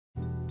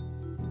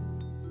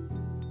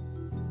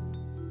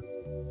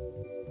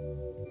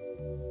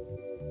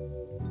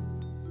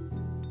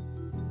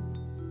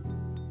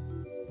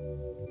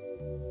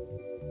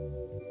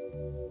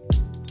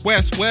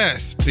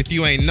West. If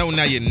you ain't know,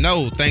 now you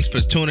know. Thanks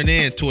for tuning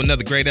in to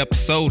another great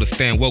episode of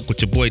Stand Woke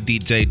with your boy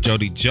DJ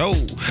Jody Joe.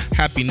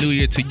 Happy New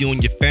Year to you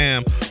and your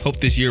fam. Hope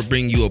this year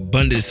bring you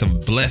abundance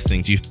of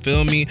blessings. You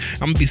feel me?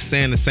 I'm gonna be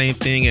saying the same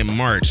thing in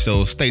March,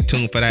 so stay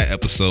tuned for that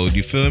episode.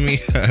 You feel me?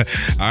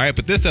 Alright,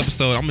 but this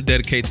episode, I'm gonna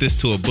dedicate this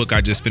to a book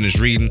I just finished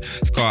reading.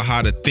 It's called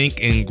How to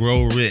Think and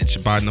Grow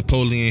Rich by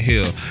Napoleon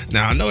Hill.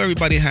 Now, I know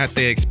everybody had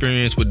their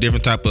experience with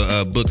different type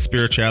of books,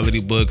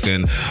 spirituality books,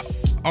 and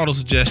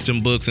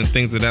auto-suggestion books and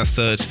things of that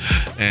such,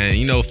 and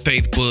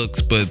faith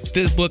books, but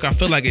this book, I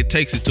feel like it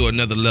takes it to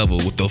another level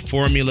with the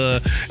formula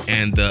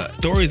and the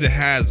stories it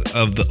has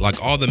of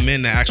all the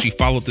men that actually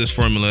followed this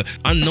formula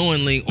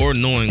unknowingly or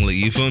knowingly,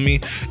 you feel me,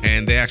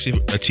 and they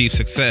actually achieve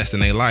success in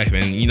their life.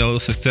 And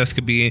success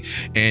could be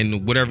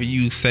in whatever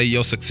you say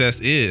your success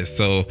is,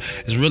 so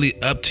it's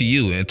really up to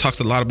you. And it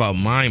talks a lot about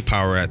mind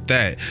power at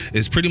that.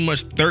 It's pretty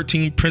much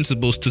 13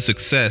 principles to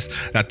success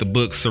that the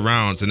book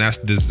surrounds, and that's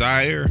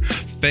desire,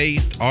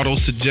 faith,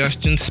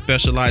 auto-suggestion,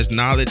 specialized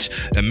knowledge,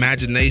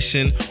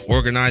 imagination,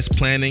 organized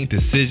planning,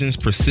 decisions,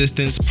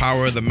 persistence,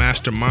 power of the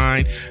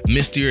mastermind,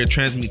 mystery of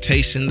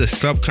transmutation, the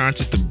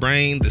subconscious, the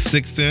brain, the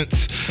sixth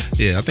sense.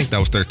 Yeah, I think that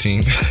was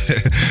 13.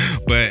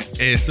 But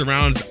it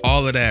surrounds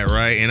all of that,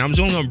 right? And I'm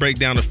just only gonna break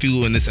down a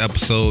few in this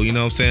episode,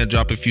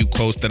 drop a few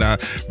quotes that I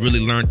really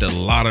learned a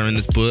lot of in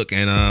this book.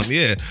 And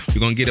we're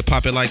gonna get it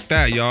popping like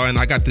that, y'all. And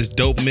I got this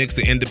dope mix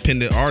of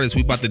independent artists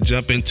we about to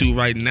jump into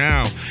right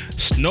now.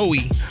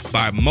 Snowy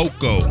by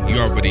Moko. You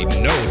already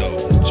know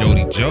though,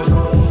 Jody Joe.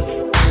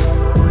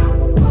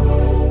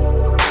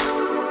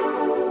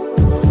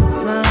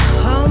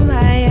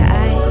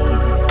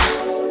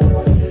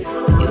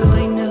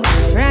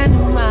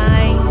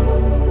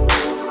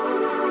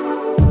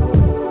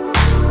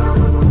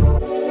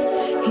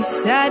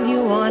 Said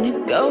you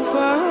wanna go for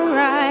a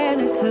ride.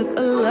 I took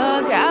a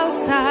look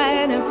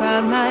outside and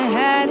bowed my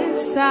head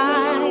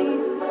inside.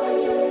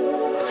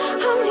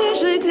 I'm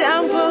usually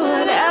down for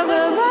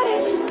whatever, but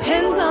it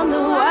depends on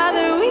the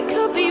weather. We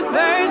could be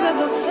birds of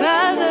a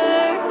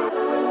feather,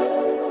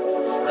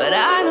 but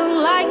I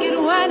don't like it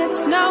when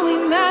it's snowy.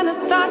 Man, I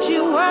thought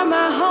you were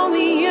my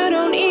homie. You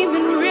don't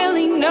even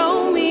really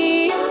know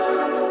me.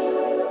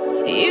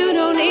 You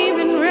don't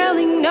even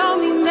really know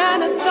me,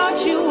 man. I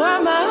thought you were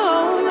my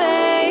homie.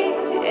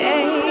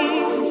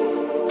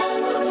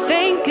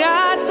 Thank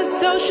God for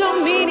social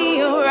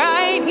media,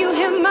 right? You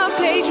hit my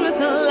page with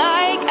a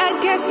like. I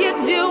guess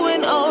you're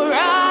doing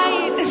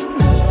alright.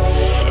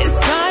 It's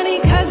funny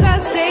cause I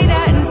say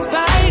that in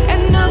spite. I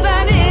know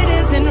that it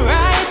isn't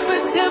right,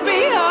 but to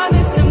be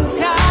honest, I'm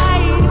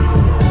tired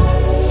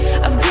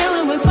of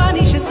dealing with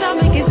funny shit.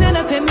 Stomach is end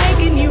up in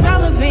making you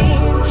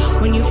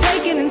relevant. When you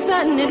faking and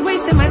stunting it,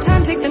 wasting my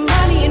time, take the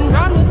money and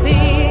run with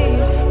it.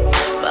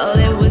 Well,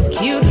 it was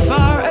cute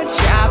for a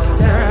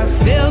chapter. I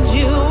filled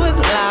you with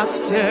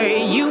laughter.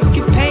 You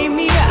could pay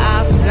me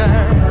after,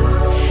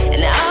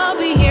 and I'll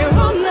be here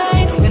all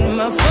night with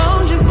my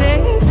phone just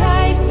sitting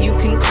tight. You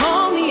can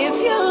call me if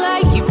you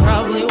like. You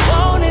probably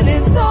won't, and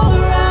it's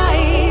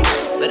alright,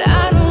 but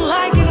I don't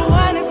like it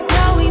when it's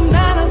snowy.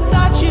 Man, I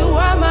thought you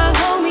were my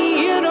homie.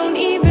 You don't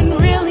even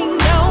really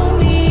know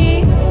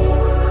me.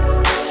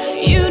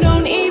 You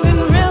don't even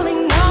really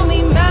know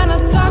me, man. I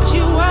thought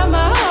you were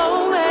my homie.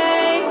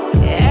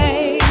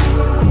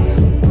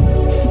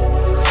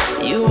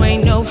 You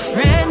ain't no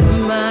friend of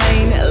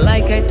mine.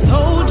 Like I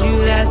told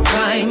you, that's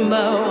fine,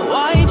 but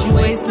why'd you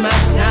waste my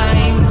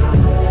time?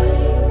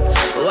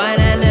 Why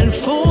not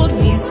unfold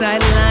me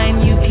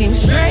sideline? You came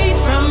straight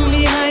from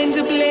behind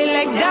to play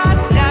like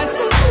that. That's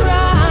a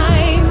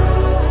crime.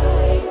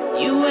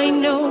 You ain't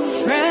no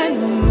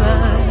friend of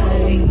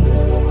mine.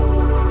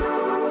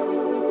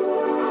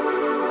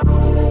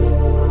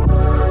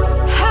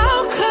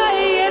 How could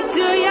you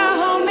do your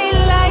homie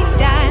like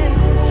that?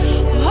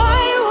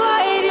 Why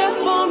would you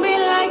fool me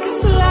like a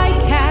sly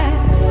cat?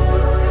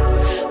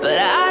 But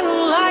I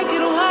don't like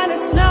it when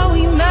it's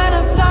snowy, man. I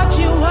thought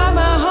you were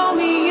my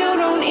homie. You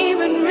don't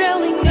even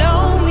really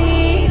know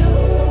me.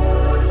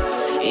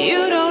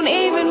 You don't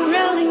even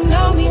really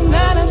know me,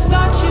 man. I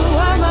thought you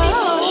were my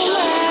homie.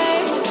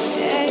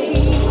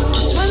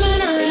 Just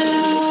swimming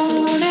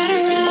around and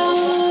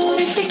around.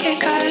 If we get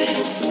caught,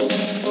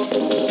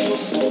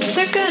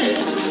 they're gonna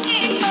tell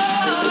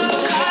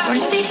we're a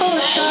sea full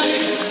of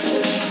sharks.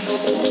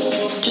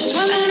 Just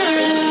swimming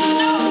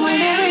around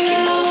and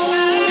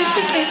around. If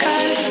we get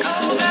caught,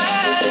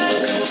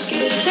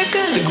 they're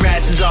gonna. The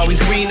grass is always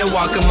greener,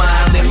 walk a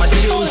mile in my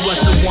shoes.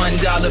 What's a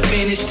 $1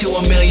 finish to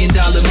 $1 million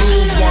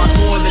move? Want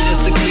more than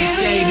just a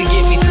cliche to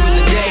get me through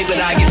the day,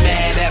 but I get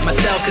mad at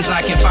myself cause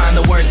I can't find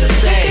the words to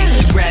say.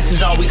 The grass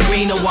is always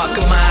greener, walk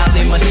a mile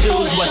in my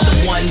shoes. What's a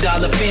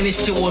 $1 finish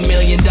to $1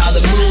 million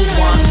move?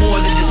 Want more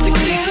than just a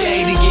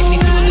cliche to get me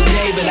through the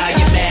day, but I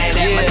get mad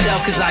at at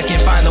myself cause I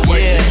can't find the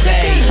words to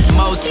say.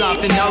 Most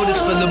often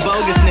notice for the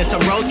bogusness. I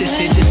wrote this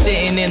shit just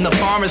sitting in the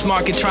farmer's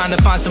market trying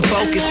to find some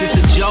focus. It's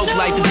a joke,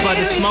 life is but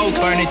a smoke.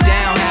 Burn it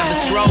down, have a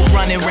stroke.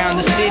 Running around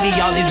the city,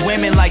 all these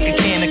women like a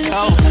can of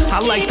coke. I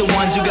like the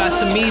ones who got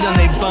some meat on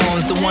their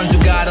bones. The ones who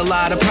got a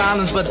lot of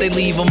problems but they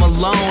leave them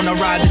alone. I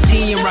ride the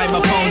T and write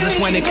my poems. That's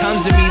when it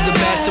comes to me the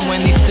best. And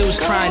when these suits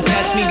try and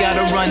test me,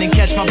 gotta run and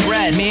catch my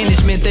breath.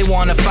 Management, they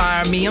wanna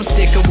fire me. I'm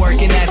sick of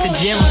working at the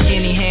gym.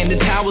 Skinny handed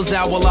towels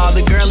out while all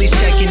the girlies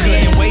checking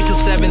in. Wait till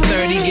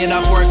 7:30, get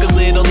off work a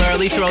little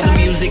early. Throw the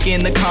music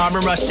in the car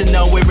and rush to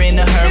nowhere in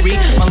a hurry.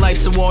 My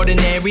life's so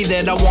ordinary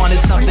that I wanted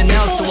something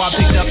else. So I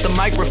picked up the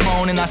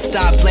microphone and I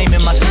stopped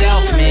blaming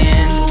myself,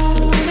 man.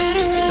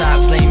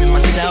 Stop blaming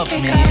myself,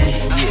 man.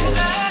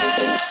 Yeah.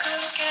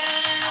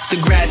 The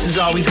grass is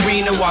always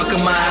greener, walk a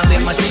mile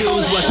in my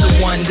shoes. What's a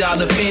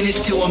 $1 finish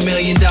to $1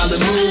 million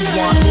move?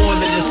 Want more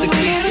than just a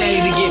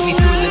cliche to get me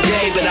through the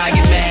day, but I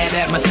get mad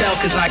at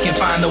myself cause I can't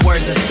find the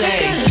words to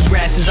say. The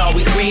grass is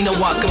always greener,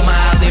 walk a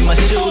mile in my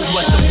shoes.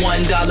 What's a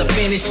 $1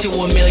 finish to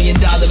 $1 million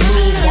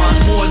move? Want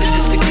more than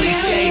just a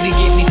cliche to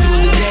get me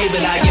through the day,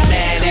 but I get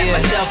mad at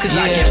myself cause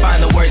I can't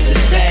find the words to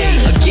say.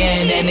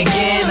 Again and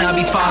again, I'll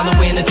be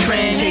following a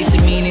trend,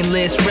 chasing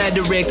meaningless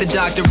rhetoric the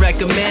doctor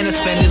recommend. I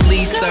spend at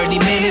least 30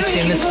 minutes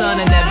in the sun,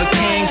 I never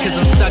can cause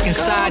I'm stuck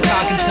inside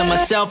talking to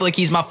myself like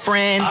he's my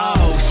friend.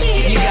 Oh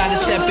shit, you gotta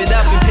step it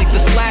up and pick the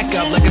slack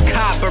up like a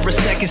cop or a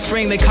second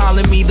string, they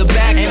calling me the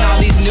backup. And all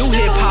these new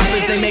hip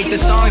hoppers, they make the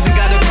songs and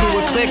got a crew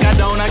a click. I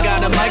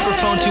got a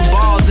microphone, 2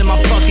 balls in my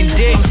fucking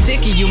dick. I'm sick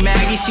of you,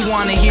 Maggie, she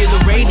wanna hear the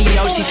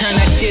radio. She turned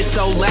that shit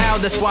so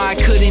loud, that's why I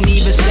couldn't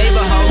even save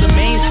her. Hold the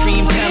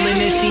mainstream telling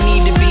her she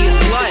need to be a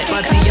slut,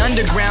 but the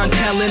underground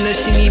telling her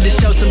she need to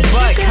show some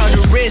butt. Cut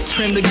her wrist,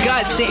 trim the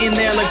gut, sitting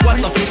there like what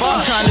the fuck.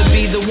 I'm trying to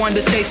be the one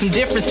to say some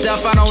different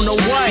stuff, I don't know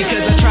what.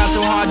 Because I try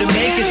so hard to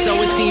make it,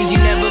 so it seems you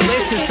never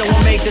listen. So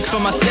I'll make this for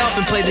myself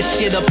and play this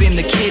shit up in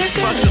the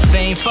kitchen. Fuck the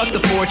fame, fuck the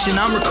fortune,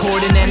 I'm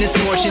recording and it's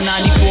scorching.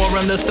 94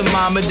 on the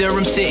thermometer,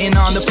 I'm sitting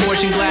on the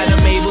porch and glad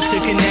I'm able to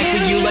connect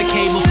with you like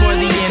cable for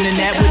the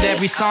internet. With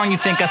every song you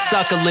think I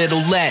suck a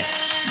little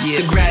less.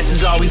 The grass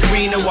is always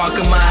greener, walk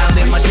a mile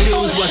in my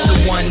shoes. What's a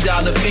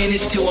 $1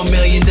 finish to $1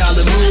 million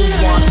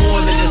move? Want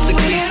more than just a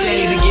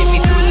cliche to get me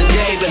through the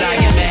day, but I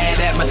get mad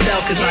at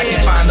myself cause I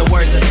can't find the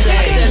words to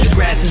say. The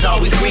grass is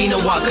always greener,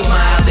 walk a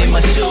mile in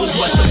my shoes.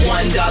 What's a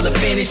 $1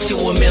 finish to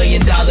 $1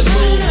 million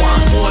move?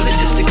 Want more than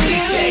just a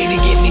cliche to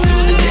get me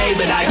through the day,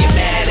 but I get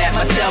mad at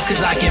myself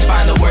cause I can't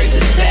find the words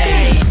to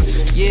say.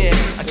 Yeah,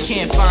 I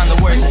can't find the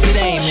words to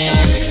say,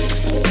 man.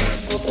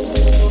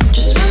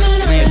 Just wanna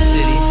Plant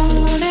City.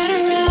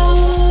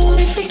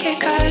 if we get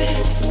caught,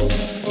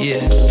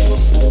 Yeah.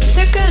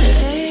 they're gonna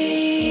taste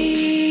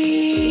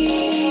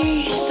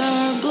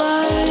our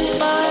blood.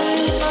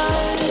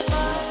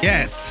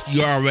 Yes,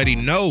 you already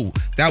know.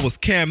 That was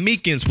Cam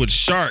Meekins with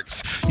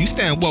Sharks. You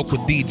stand woke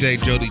with DJ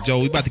Jody Joe.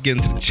 We about to get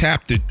into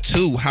chapter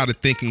 2, How to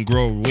Think and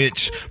Grow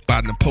Rich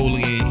by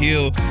Napoleon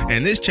Hill.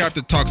 And this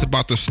chapter talks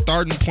about the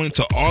starting point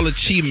to all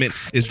achievement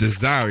is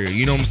desire.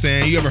 You know what I'm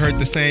saying? You ever heard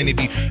the saying,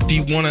 if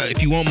you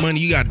want money,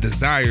 you gotta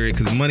desire it,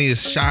 because money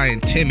is shy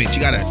and timid.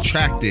 You gotta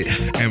attract it.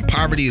 And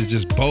poverty is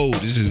just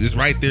bold. It's just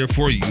right there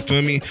for you. You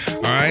feel me?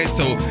 All right.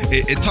 So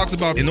it talks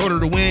about in order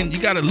to win, you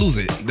gotta lose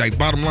it. Like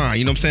bottom line.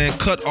 You know what I'm saying?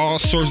 Cut all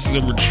sources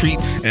of retreat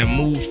and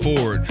move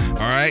forward. All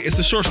right. It's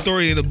a short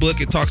story in the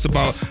book. It talks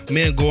about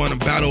men going to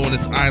battle on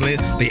this island.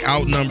 They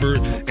outnumbered,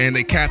 and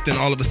the captain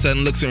all of a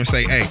sudden looks at him and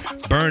say, "Hey,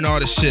 burn all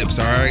the ships,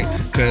 all right?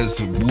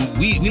 Because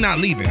we not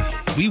leaving.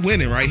 We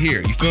winning right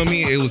here." You feel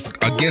me? It was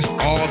against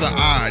all the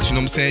odds. You know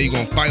what I'm saying? You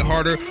gonna fight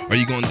harder or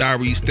you gonna die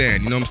where you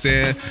stand. You know what I'm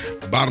saying?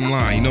 Bottom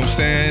line. You know what I'm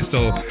saying?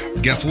 So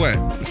guess what?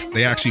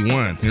 They actually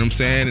won. You know what I'm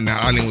saying? And the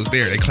island was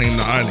there. They claimed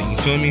the island. You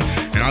feel me?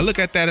 And I look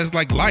at that as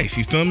like life.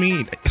 You feel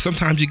me?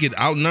 Sometimes you get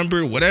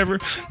outnumbered, whatever.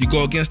 You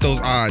go against those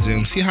odds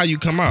and see how you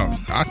come out.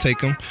 I take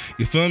them.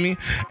 You feel me?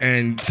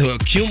 And to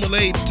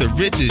accumulate to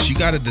riches, you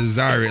gotta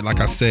desire it.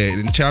 Like I said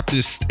in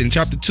chapter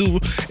 2,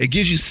 it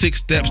gives you 6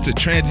 steps to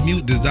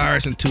transmute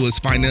desires into its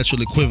financial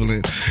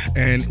equivalent.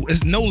 And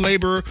it's no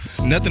labor,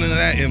 nothing of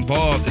that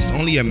involved. It's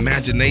only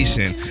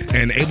imagination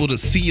and able to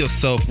see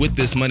yourself with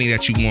this money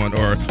that you want,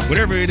 or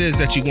whatever it is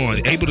that you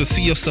want, able to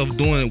see yourself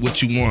doing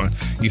what you want.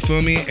 You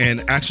feel me?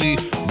 And actually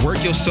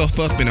work yourself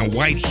up in a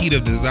white heat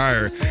of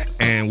desire,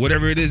 and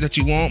whatever it is that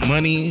you want,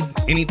 money,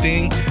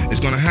 anything, it's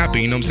gonna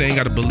happen. You know what I'm saying? You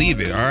gotta believe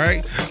it. All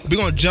right, we're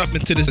gonna jump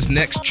into this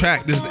next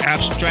track. This is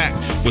Abstract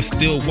but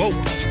Still Woke.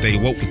 Stay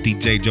woke with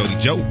DJ Jody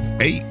Joe.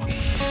 Hey.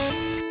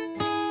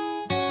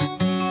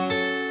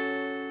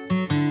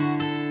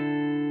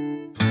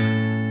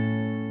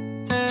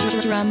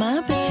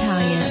 Drama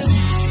Battalion.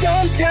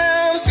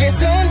 Sometimes, man,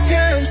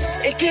 sometimes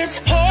it gets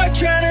hard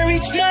trying to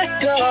reach my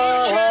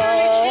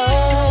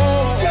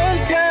goal.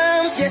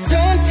 Sometimes, yeah,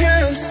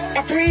 sometimes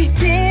I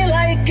pretend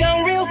like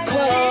I'm real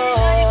close.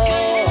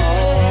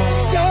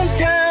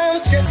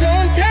 Sometimes, just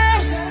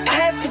sometimes I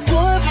have to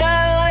put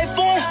my life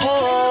on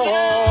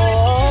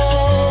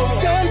hold.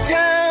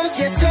 Sometimes,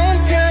 yeah,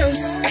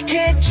 sometimes I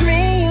can't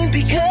dream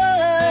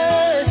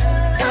because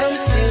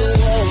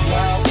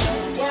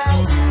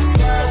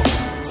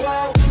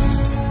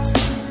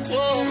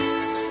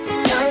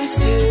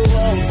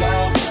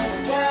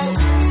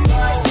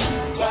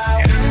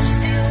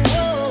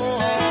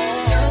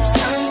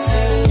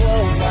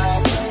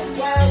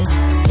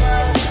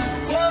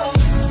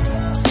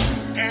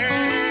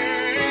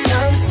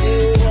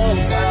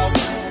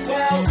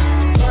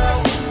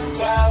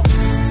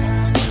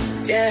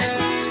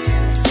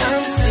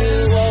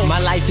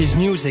is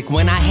music.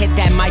 When I hit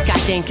that mic, I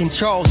gain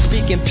control.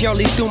 Speaking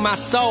purely through my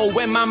soul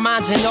when my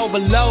mind's in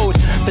overload.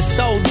 For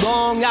so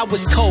long, I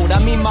was cold.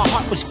 I mean, my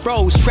heart was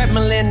froze.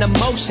 Trembling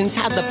emotions,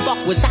 how the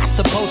fuck was I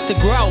supposed to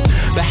grow?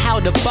 But how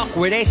the fuck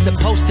were they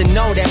supposed to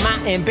know that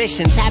my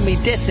ambitions had me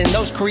dissing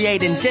those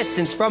creating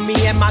distance from me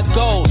and my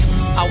goals?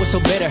 I was so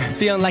bitter,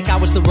 feeling like I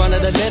was the run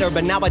of the litter.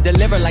 But now I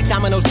deliver like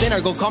Domino's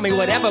dinner. Go call me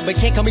whatever, but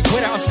can't call me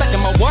quitter. I'm stuck in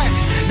my work.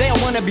 They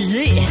don't wanna be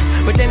eating,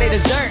 but then they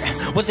dessert.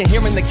 Wasn't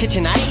here in the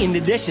kitchen, I ain't in the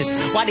dishes.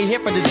 Why they here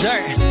for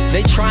dessert?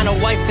 They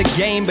tryna wipe the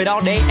game, but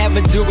all they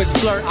ever do is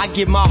flirt. I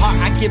give my heart,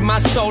 I give my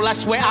soul, I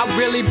swear I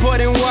really put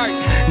in work.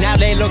 Now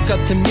they look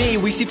up to me,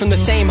 we see from the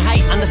same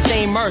height, on the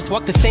same earth.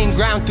 Walk the same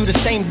ground, through the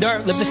same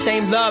dirt. Live the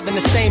same love and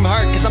the same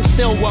hurt, cause I'm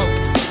still woke.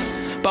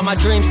 But my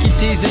dreams keep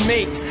teasing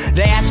me.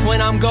 They ask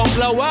when I'm gon'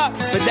 blow up,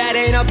 but that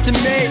ain't up to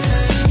me.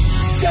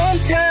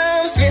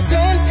 Sometimes, man,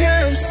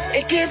 sometimes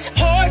it gets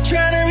hard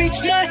trying to reach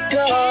my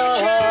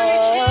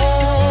goal.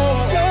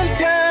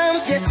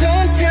 Sometimes, yeah,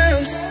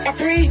 sometimes I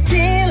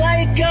pretend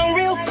like I'm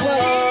real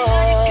close.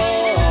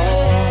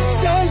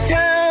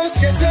 Sometimes,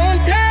 just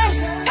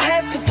sometimes I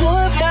have to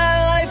put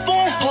my life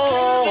on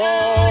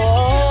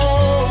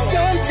hold.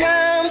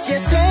 Sometimes,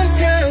 yeah,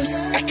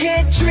 sometimes I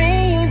can't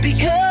dream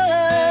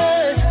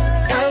because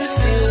I'm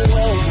still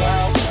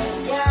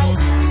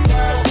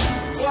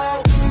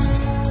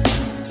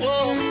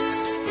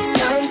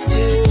I'm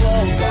still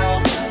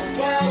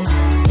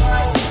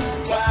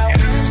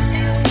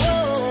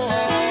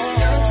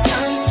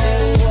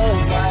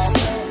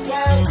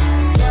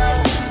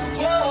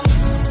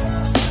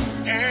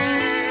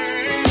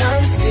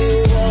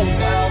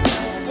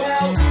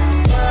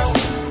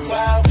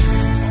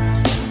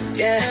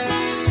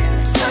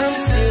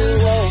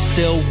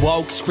Still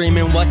woke,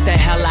 screaming what the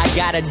hell I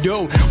gotta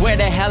do, where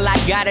the hell I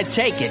gotta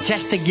take it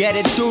just to get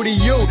it through to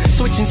you.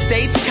 Switching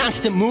states,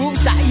 constant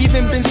moves, I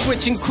even been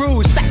switching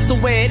crews. That's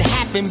the way it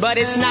happened, but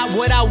it's not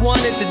what I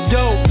wanted to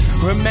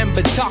do.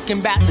 Remember talking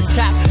about the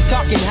top,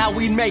 talking how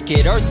we make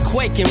it,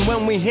 earthquaking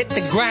when we hit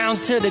the ground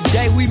till the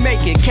day we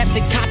make it. Kept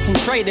it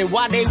concentrated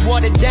while they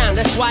watered down,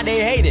 that's why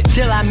they hate it.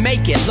 Till I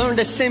make it, learn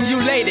to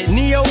simulate it,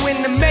 Neo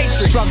in the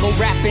Matrix. Struggle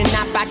rapping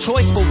not by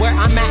choice, but where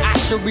I'm at I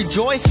should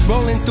rejoice.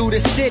 Rolling through the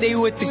city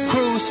with the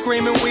crew,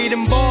 screaming we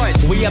them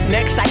boys. We up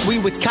next like we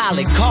with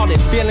Khaled, call it,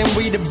 feeling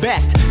we the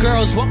best.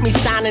 Girls want me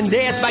signing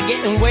theirs by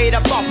getting weight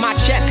up off my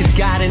chest. Cause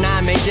God and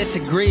I may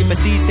disagree, but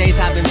these days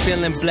I've been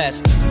feeling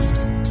blessed.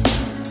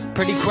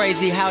 Pretty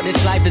crazy how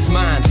this life is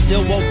mine.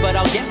 Still woke, but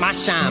I'll get my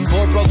shine.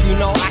 Poor broke, you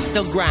know I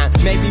still grind.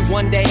 Maybe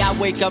one day I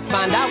wake up,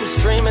 find I was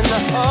dreaming the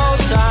whole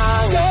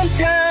time.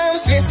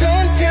 Sometimes, man,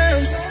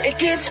 sometimes it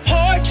gets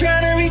hard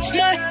trying to reach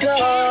my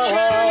goal.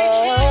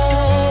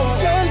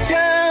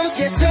 Sometimes,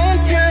 yeah,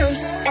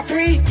 sometimes I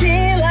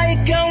pretend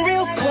like I'm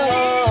real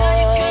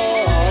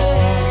close.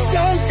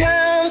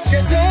 Sometimes,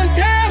 just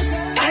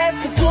sometimes I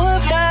have to put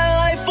my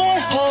life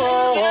on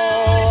hold.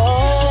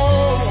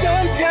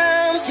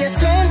 Sometimes, yeah,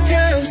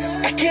 sometimes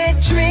I can't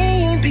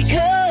dream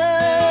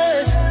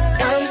because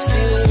I'm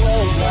still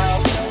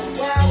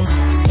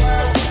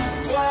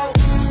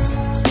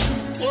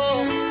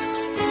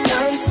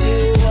I'm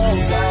still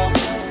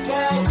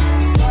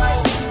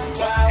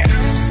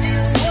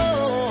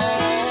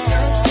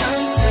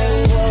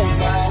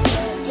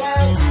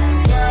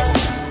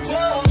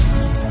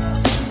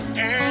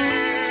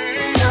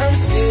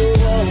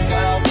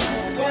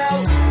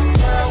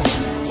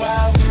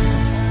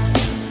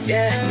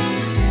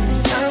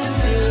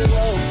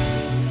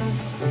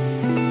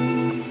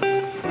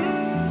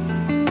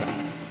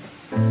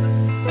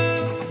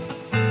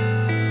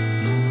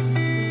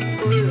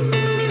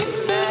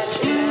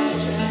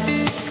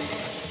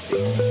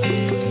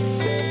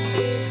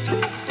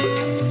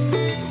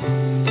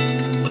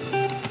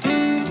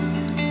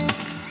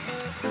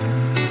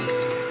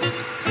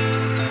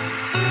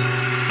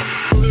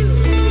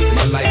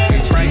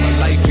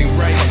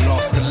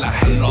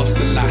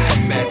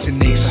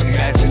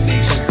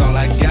Imagination's all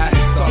I got,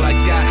 it's all I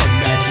got.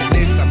 Imagine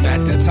this, I'm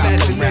at the top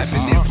of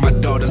rapping this. My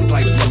daughter's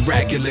life's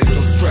miraculous,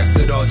 no stress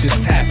at all,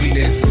 just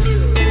happiness.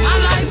 My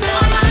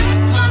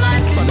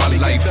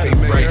life ain't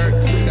right,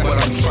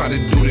 but I'm trying to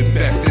do the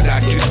best that I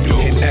can do,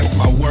 and that's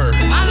my word.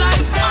 My life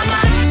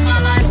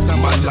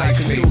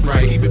ain't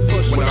right, but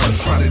I'm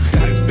trying to do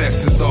the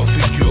best. It's all for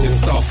you,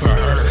 it's all for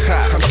her.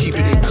 I'm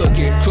keeping it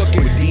cooking.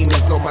 With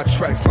demons on my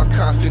tracks, my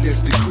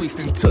confidence decreased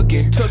and took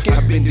it.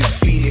 I've been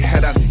defeated,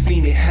 had I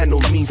seen it, had no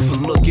means for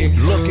looking.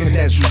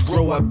 As you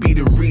grow, I'll be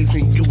the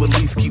reason you at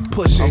least keep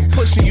pushing.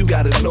 You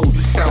gotta know you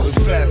scouting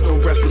fast,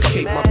 don't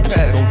replicate my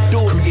path. Don't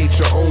do it, create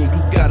your own,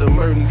 you gotta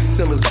learn these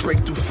ceilings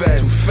break too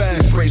fast.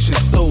 Embrace your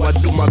soul, I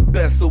do my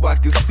best so I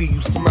can see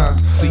you smile.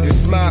 See you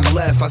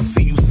laugh, I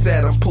see you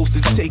sad, I'm supposed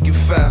to take you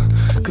foul.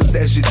 Cause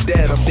as your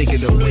dad, I'm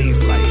thinking of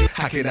ways like,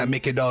 how can I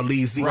make it all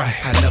easy? Right.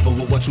 I never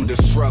would want you to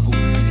struggle,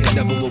 and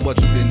never would want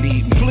you to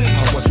need me. Please.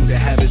 I want you to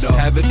have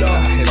it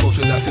all.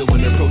 Emotions I feel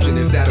when approaching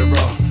is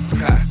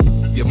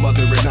Adderall. Your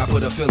mother and I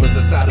put her feelings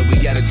aside and we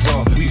gotta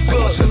draw. We so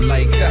much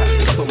alike,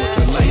 there's so much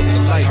to like.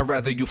 I'd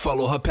rather you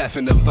follow her path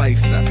and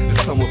advice.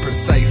 It's somewhat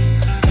precise.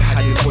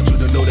 I just want you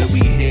to know that we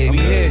here. We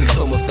here. It's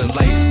so much to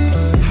life.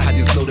 I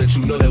just know that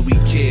you know that we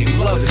care. We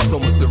love it. So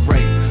much to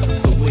right.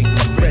 So when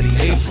you ready,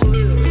 April.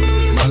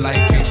 My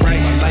life ain't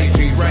right. My life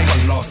ain't right.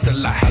 I lost a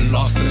lot. I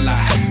lost a lot.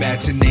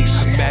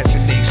 Imagination.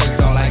 Imagination's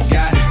all I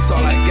got. It's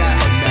all I got.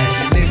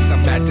 Imagine this. I'm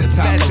at the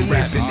top of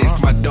rapping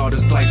this. My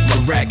daughter's life's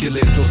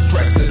miraculous. No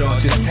stress at all.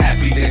 Just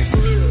happiness.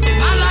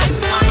 My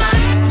life, my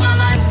life, my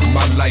life.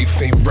 My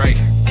life ain't right,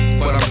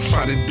 but I'm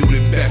trying to do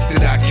the best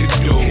that I can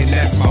do, and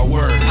that's my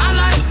word. My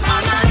life,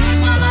 my life,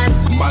 my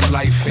life. My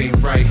life ain't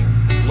right,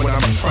 but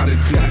I'm trying to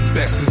do the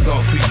best. It's all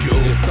for you,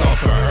 it's all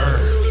for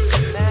her.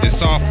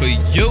 It's all for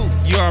you.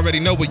 You already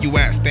know where you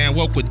at. Stand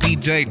woke with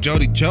DJ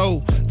Jody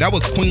Joe. That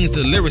was Queens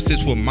the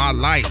Lyricist with My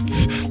Life.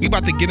 We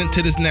about to get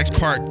into this next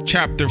part.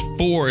 Chapter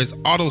 4 is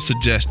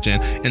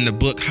auto-suggestion in the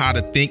book How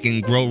to Think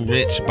and Grow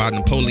Rich by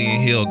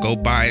Napoleon Hill. Go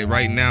buy it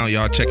right now,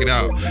 y'all. Check it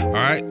out. All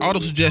right.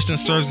 Auto-suggestion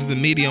serves as the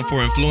medium for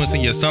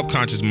influencing your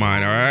subconscious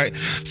mind. All right.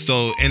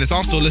 So, and it's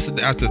also listed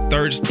as the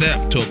third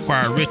step to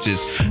acquire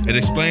riches. It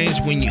explains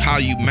how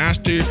you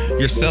master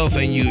yourself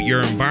and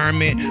your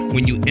environment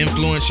when you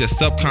influence your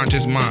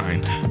subconscious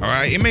mind. All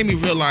right. It made me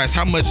realize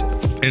how much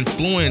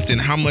influence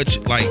and how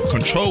much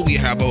control we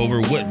have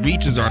over what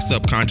reaches our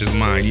subconscious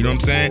mind. You know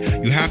what I'm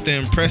saying? You have to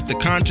impress the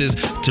conscious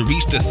to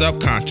reach the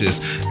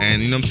subconscious.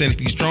 And you know what I'm saying? If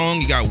you're strong,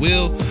 you got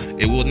will,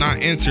 it will not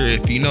enter.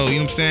 If you know what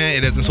I'm saying,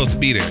 it isn't supposed to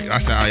be there.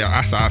 That's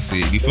how I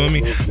see it. You feel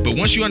me? But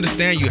once you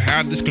understand you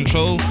have this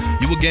control,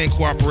 you will gain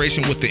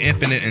cooperation with the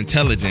infinite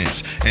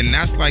intelligence. And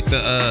that's like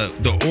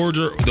the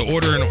order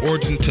and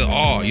origin to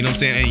all, you know what I'm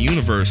saying, and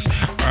universe.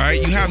 All right,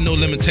 you have no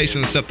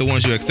limitations except the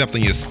ones you accept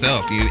on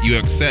yourself. You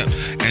accept,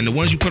 and the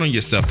ones you put on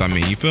yourself. I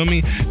mean, you feel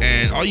me?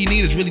 And all you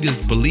need is really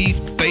just belief,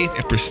 faith,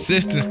 and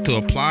persistence to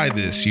apply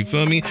this. You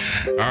feel me?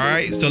 All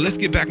right. So let's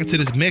get back into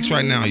this mix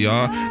right now,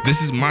 y'all.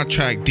 This is my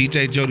track,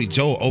 DJ Jody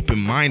Joe, Open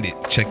Minded.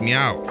 Check me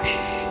out.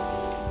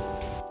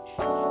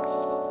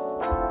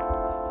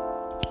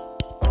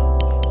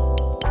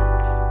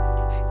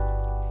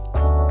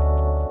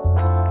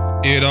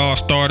 It all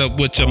started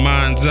with your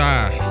mind's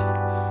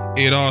eye.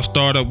 It all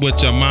started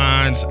with your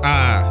mind's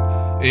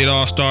eye. It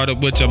all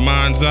started with your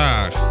mind's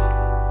eye.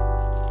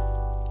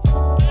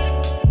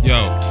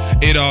 Yo.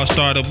 It all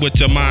started with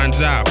your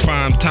mind's eye.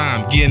 Prime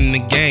time, get in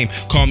the game.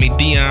 Call me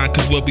Dion,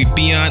 cause what we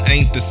beyond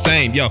ain't the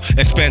same. Yo,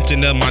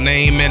 expansion of my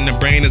name and the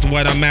brain is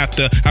what I'm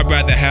after. I'd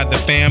rather have the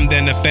fam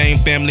than the fame.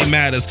 Family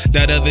matters.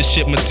 That other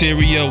shit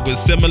material is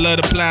similar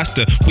to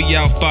plaster. We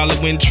out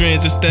following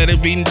trends instead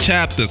of reading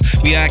chapters.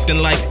 We acting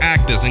like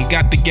actors and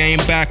got the game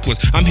backwards.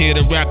 I'm here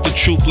to rap the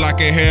truth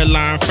like a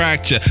hairline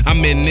fracture.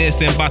 I'm in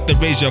this and about to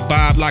raise your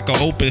vibe like an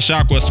open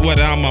chakra.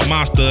 Sweater, I'm a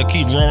monster.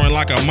 Keep roaring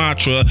like a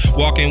mantra.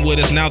 Walking with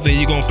us now, then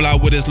you gon' fly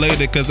with us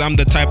later, cause I'm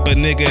the type of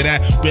nigga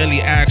that rarely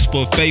asks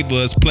for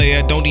favors.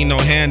 Player, don't need no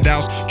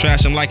handouts,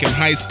 trash him like in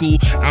high school.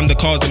 I'm the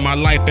cause of my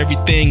life,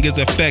 everything is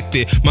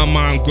affected. My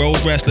mind grow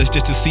restless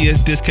just to see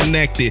us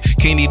disconnected.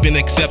 Can't even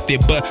accept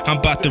it, but I'm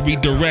about to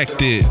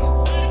redirect it.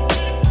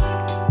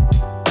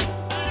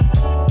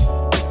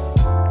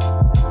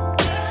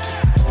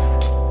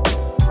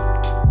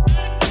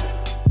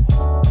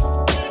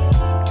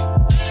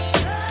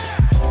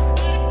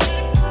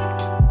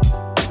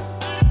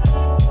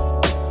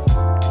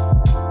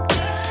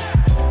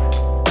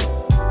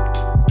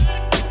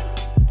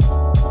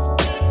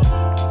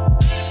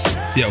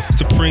 Yo,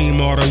 supreme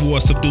order war,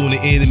 subduing the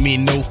enemy,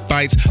 no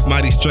fights.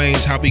 Mighty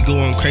strange how we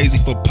going crazy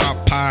for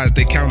Popeyes.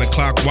 They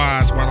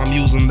counterclockwise while I'm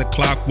using the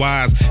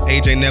clockwise.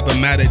 Age ain't never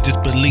mattered,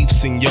 just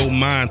beliefs in your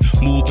mind.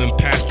 Moving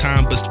past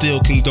time, but still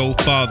can go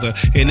farther.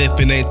 And if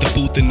it ain't the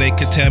food, then they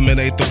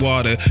contaminate the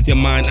water. Your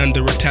mind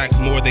under attack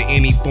more than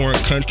any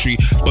foreign country.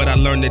 But I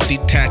learned to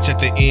detach at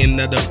the end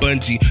of the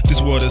bungee.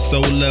 This world is so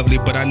lovely,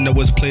 but I know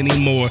it's plenty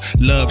more.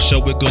 Love,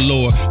 show it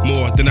galore,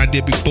 more than I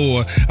did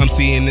before. I'm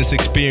seeing this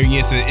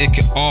experience and it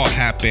can all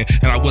happen.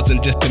 And I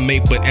wasn't just a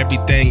mate, but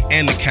everything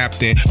and the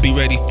captain. Be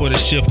ready for the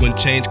shift when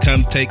change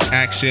come, take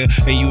action.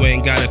 And you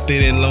ain't gotta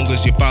fit in long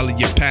as you follow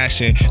your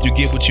passion. You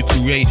get what you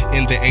create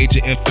in the age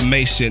of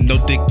information.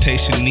 No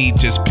dictation, need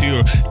just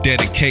pure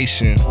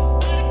dedication.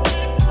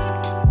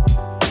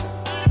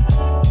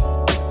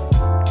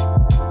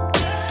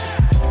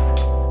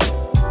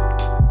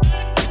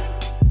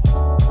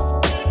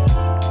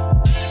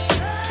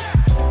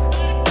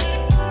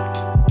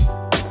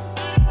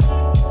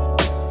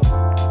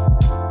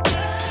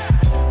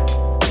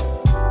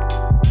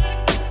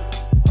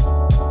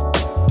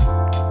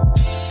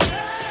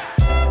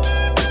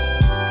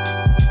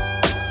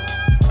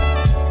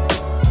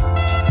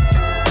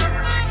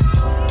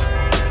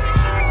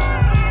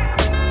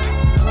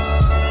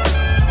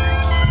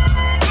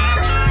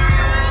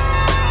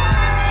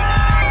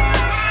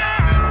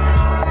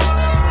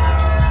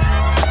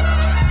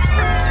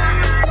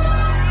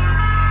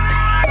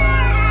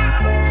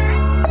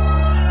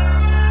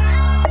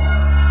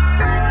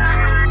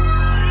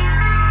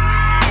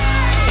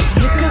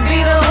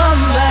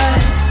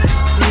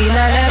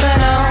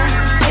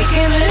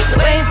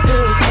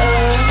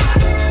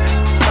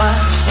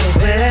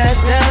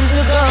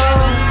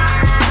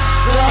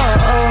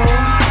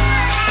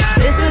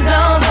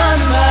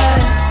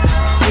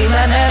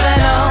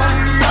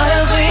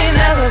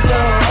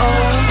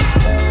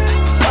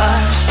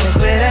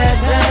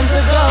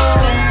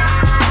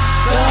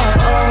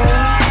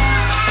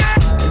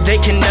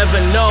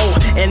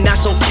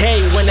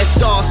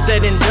 it's all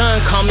said and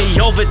done, call me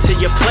over to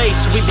your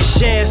place. We be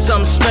sharing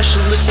something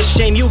special, it's a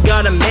shame you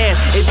got a man.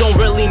 It don't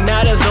really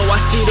matter though, I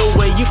see the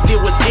way you feel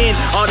within.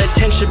 All the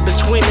tension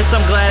between us,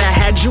 I'm glad I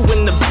had you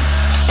in the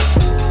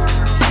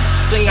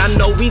thing. I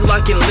know we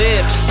locking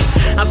lips.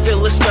 I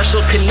feel a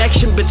special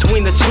connection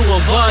between the two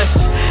of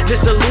us.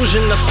 This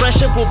illusion of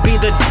friendship will be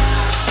the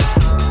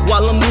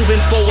while I'm moving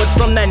forward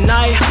from that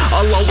night.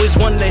 I'll always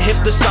wonder if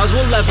the stars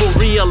will ever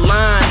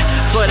realign.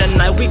 For the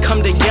night we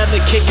come together,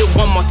 kick it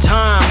one more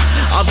time.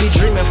 I'll be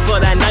dreaming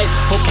for that night.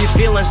 Hope you're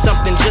feeling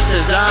something just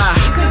as I.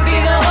 You could be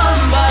the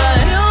one,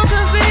 but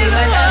we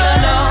might never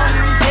know.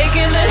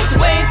 Taking this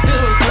way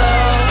too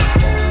slow.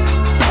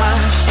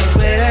 Watch the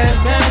glitter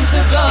turn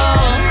to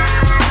gold.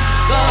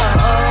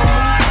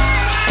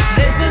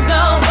 This is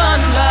all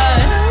fun,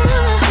 but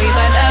we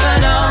might never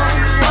know.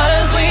 What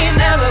if we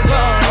never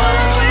grow?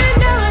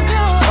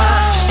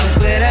 Watch the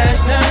glitter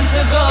turn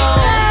to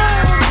gold.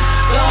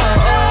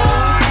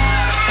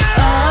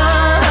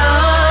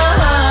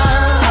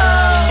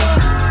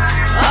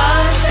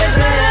 Watch the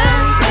glitter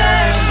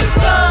turn to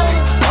gold.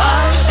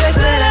 Watch the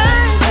glitter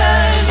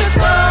turn to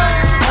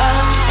gold.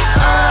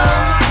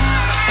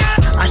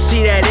 I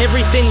see that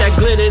everything that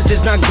glitters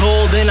is not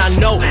gold, and I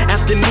know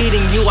after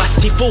meeting you I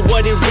see for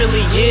what it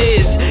really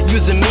is.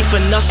 Using me for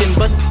nothing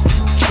but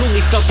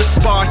truly felt the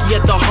spark,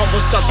 yet the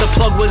humble stuff, the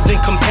plug was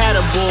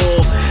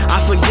incompatible. I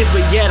forgive,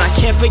 but yet I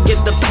can't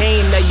forget the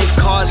pain that you've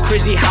caused.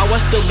 Crazy how I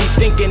still be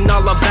thinking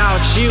all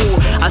about you.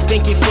 I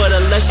thank you for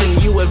the lesson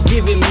you have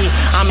given me.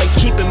 I'ma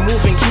keep it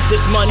moving, keep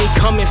this money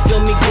coming,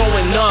 feel me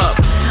growing up.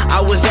 I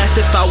was asked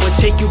if I would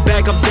take you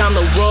back up down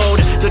the road.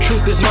 The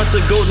truth is months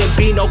ago, there'd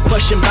be no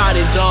question about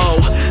it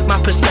though. My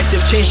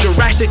perspective changed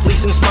drastically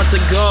since months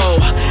ago.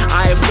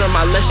 I have learned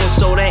my lesson,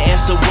 so the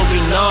answer will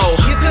be no.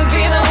 You could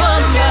be the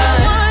one,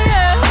 but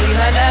we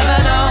might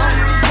never know.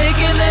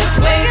 Taking this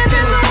way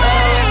too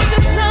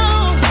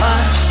slow.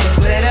 Watch the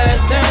glitter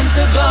turn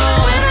to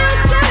gold.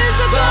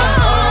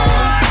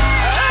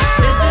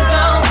 This is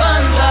all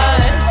fun,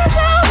 but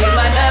we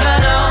might never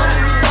know.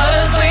 What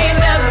if we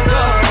never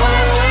grow?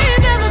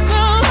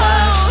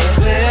 Watch the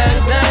glitter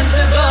turn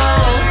to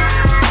gold.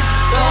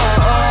 Watch the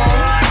glitter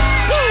turn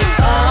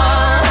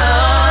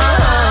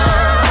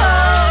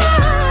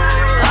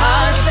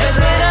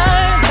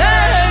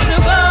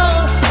to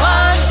gold.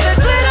 Watch the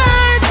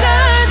glitter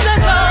turn to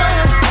gold.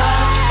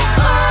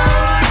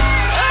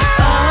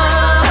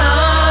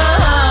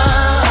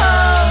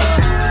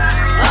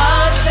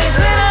 Watch the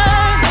glitter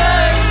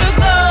turn to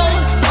gold.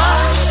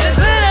 Watch the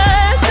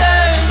glitter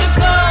turn to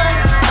gold.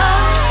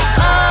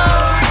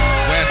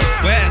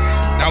 West.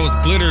 That was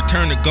Glitter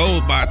Turn to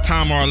Gold by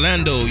Tom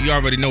Orlando. You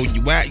already know where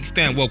you at. You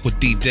stand woke with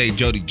DJ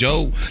Jody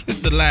Joe. This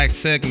is the last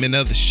segment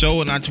of the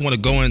show, and I just want to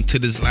go into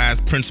this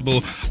last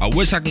principle. I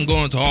wish I can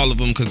go into all of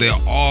them because they're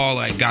all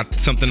like got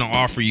something to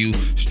offer you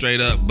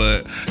straight up.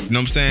 But you know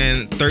what I'm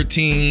saying?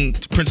 13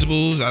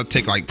 principles. I'll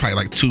take probably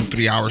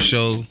 2-3 hour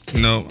show.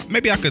 You know,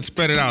 maybe I could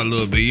spread it out a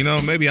little bit. You know,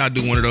 maybe I'll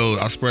do one of those.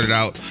 I'll spread it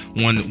out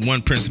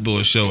one principle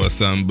a show or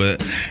something.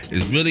 But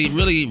it's really,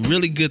 really,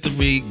 really good to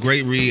read.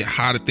 Great read.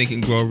 How to Think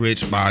and Grow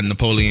Rich by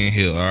Napoleon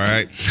Hill. All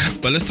right.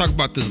 But let's talk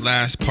about this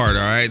last part.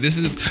 All right. This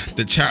is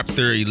the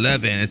chapter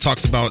 11. It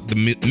talks about the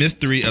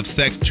mystery of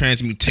sex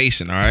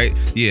transmutation. All right.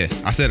 Yeah,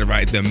 I said it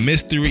right. The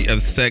mystery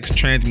of sex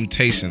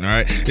transmutation. All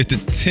right. It's the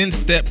 10th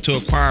step to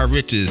acquire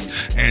riches.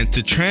 And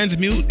to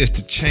transmute is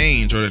to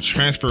change or to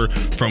transfer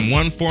from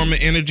one form of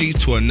energy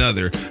to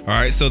another. All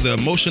right. So the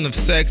emotion of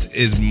sex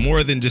is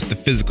more than just the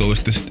physical.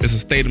 It's a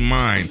state of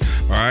mind.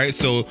 All right.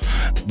 So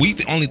we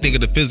only think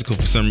of the physical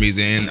for some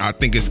reason. And I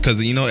think it's because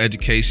of,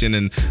 education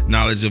and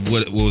knowledge of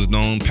what was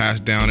known,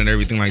 passed down, and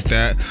everything like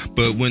that.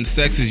 But when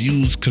sex is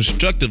used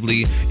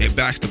constructively, it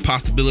backs the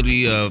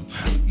possibility of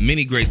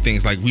many great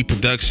things like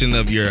reproduction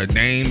of your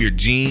name, your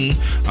gene,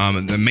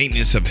 the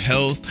maintenance of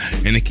health,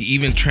 and it can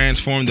even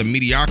transform the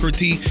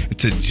mediocrity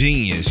into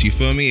genius. You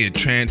feel me?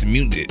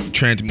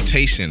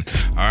 Transmutation.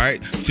 All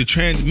right. To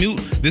transmute,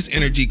 this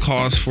energy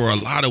calls for a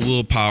lot of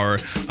willpower.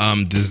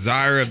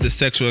 Desire of the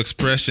sexual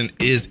expression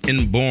is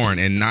inborn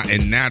and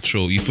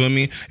natural. You feel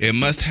me? It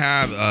must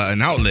have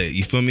an outlet.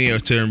 You feel me? Or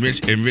to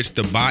enrich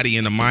the body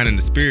and the mind and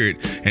the spirit.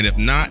 And if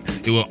not,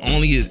 it will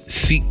only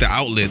seek the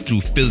outlet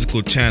through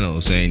physical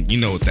channels. And you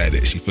know what that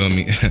is. You feel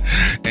me?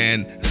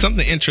 And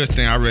something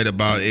interesting I read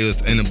about, it was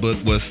in a book,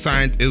 was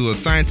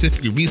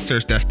scientific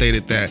research that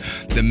stated that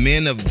the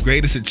men of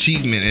greatest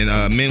achievement and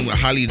men with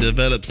highly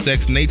developed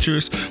sex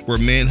natures were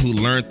men who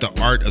learned the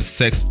art of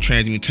sex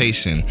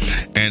transmutation.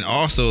 And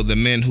also the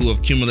men who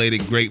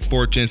accumulated great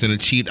fortunes and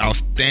achieved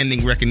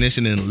outstanding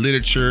recognition in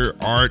literature,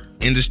 art,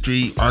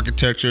 industry,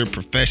 architecture,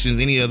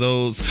 professions, any of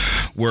those,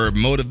 were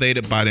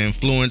motivated by the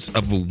influence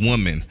of a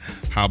woman.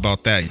 How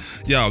about that?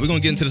 Yo, we're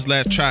gonna get into this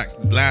last track.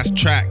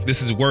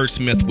 This is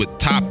Wordsmith with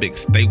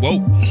Topics. Stay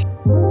woke.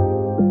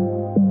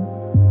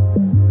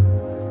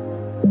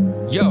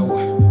 Yo,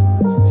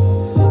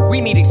 We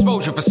need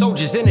exposure for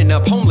soldiers ending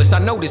up homeless. I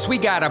notice we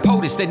got a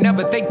POTUS that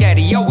never think that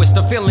he owe us.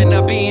 The feeling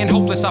of being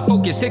hopeless, I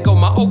focus, here go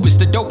my opus,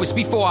 the dopest.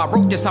 Before I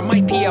wrote this, I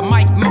might be a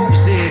Mike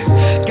Moses.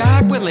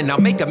 God willing,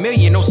 I'll make $1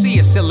 million, don't see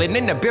a ceiling.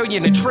 In $1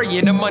 billion, $1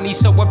 trillion, the money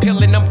so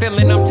appealing. I'm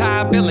feeling, I'm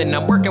tired billing.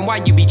 I'm working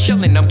while you be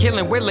chilling. I'm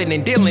killing, willing,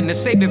 and dealing to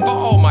save it for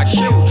all my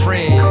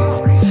children.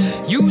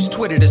 Use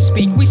Twitter to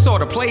speak. We saw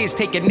the players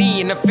take a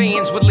knee and the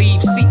fans would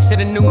leave seats.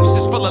 And the news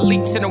is full of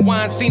leaks. And the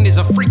Weinstein is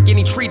a freak and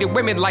he treated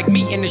women like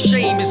meat. And the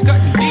shame is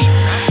cutting deep.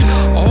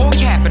 All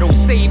capital,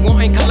 stay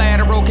wanting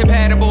collateral,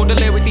 compatible to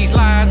live with these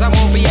lies. I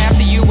won't be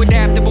after you,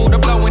 adaptable to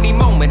blow any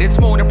moment. It's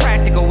more than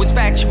practical, it's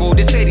factual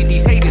to say that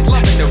these haters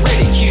loving the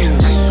ridicule.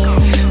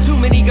 Too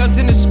many guns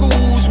in the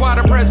schools while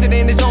the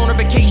president is on a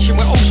vacation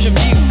with ocean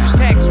views.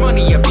 Tax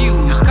money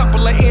abuse,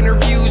 couple of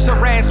interviews,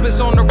 harassment's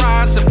on the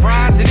rise.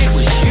 Surprised that it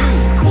was you.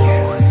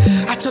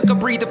 I took a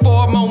breather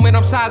for a moment,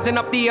 I'm sizing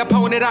up the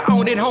opponent. I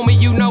own it, homie,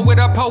 you know it,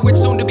 a poet,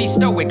 soon to be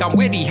stoic. I'm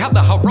witty,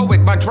 hella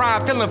heroic, my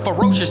drive feeling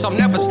ferocious. I'm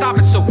never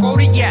stopping, so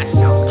quote it, yes.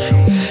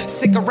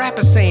 Sick of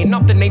rappers saying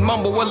nothing, they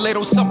mumble a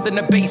little something.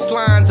 The bass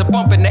lines are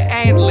bumping, the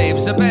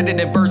ad-libs are better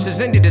than verses.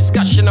 In the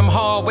discussion, I'm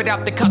hard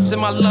without the cussing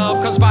my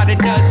love, cause by the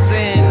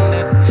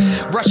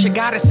dozen. Russia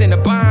got us in a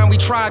bind, we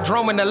tried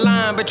drawing the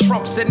line, but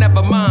Trump said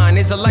never mind.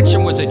 His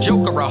election was a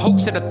joke or a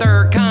hoax of the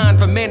third kind.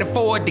 For men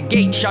afford the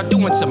gate, y'all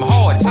doing some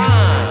hard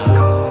times.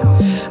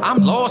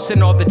 I'm lost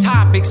in all the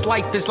topics.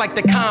 Life is like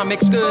the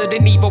comics, good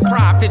and evil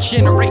prophets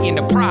generating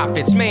the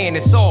profits. Man,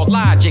 it's all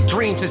logic.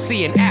 Dreams to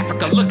see in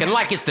Africa looking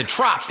like it's the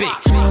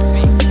tropics.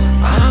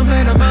 I'm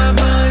out of my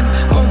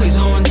mind, always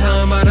on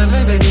time. I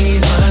deliver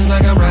these lines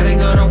like I'm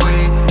riding on a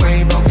wave,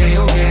 okay,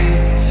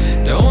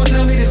 okay. Don't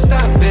tell me to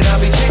stop it, I'll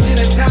be changing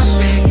the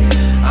topic.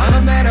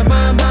 I'm out of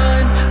my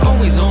mind,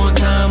 always on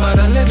time. I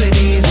deliver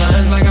these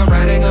lines like I'm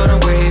riding on a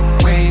wave,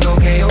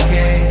 okay,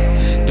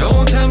 okay.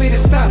 Don't tell me to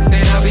stop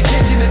it, I'll be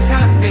changing the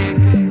topic.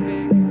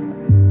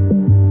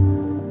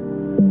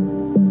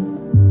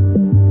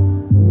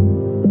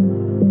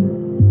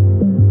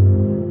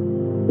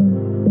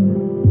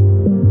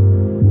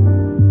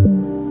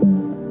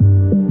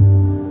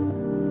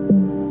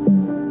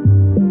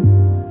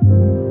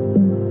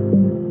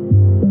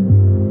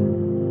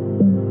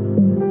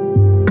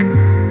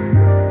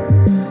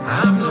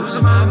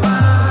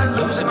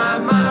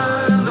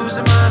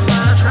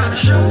 Trying to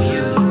show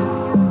you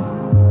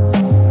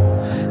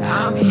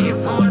I'm here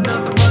for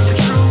nothing but the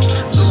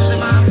truth. Losing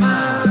my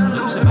mind,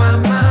 losing my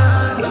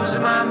mind,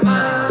 losing my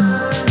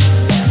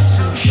mind.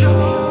 To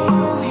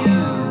show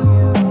you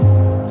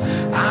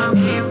I'm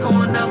here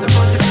for nothing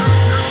but the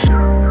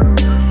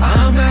truth.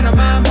 I'm out of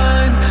my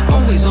mind,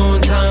 always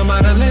on time.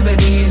 I deliver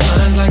these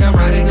lines like I'm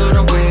riding on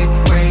a wave,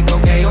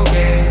 okay,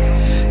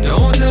 okay.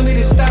 Don't tell me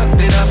to stop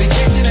it, I'll be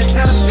changing the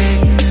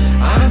topic.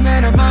 I'm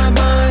out of my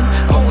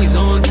mind, always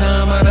on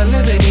time. I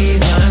deliver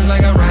these lines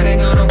like I'm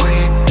riding on a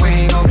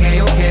wave,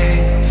 okay,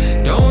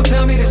 okay. Don't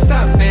tell me to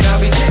stop it, I'll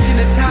be changing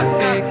the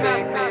topic.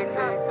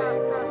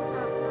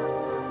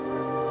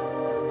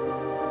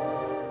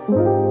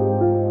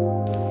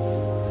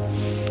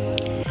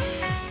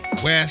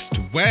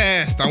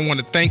 West, I want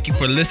to thank you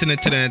for listening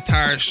to the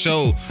entire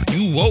show.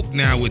 You woke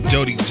now with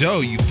Jody Joe,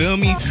 you feel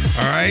me?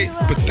 Alright?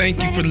 But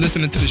thank you for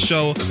listening to the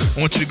show. I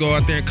want you to go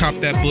out there and cop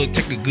that book,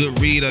 take a good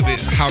read of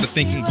it, How to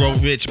Think and Grow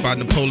Rich by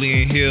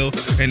Napoleon Hill.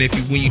 And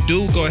when you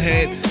do, go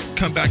ahead,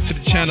 come back to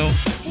the channel,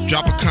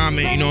 drop a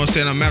comment, you know what I'm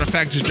saying? As a matter of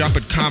fact, just drop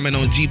a comment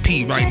on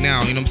GP right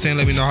now, you know what I'm saying?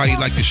 Let me know how you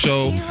like the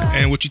show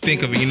and what you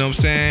think of it, you know what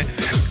I'm saying?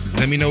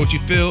 Let me know what you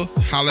feel.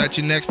 Holla at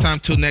you next time.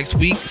 Till next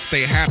week.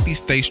 Stay happy,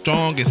 stay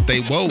strong, and stay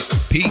woke.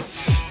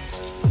 Peace.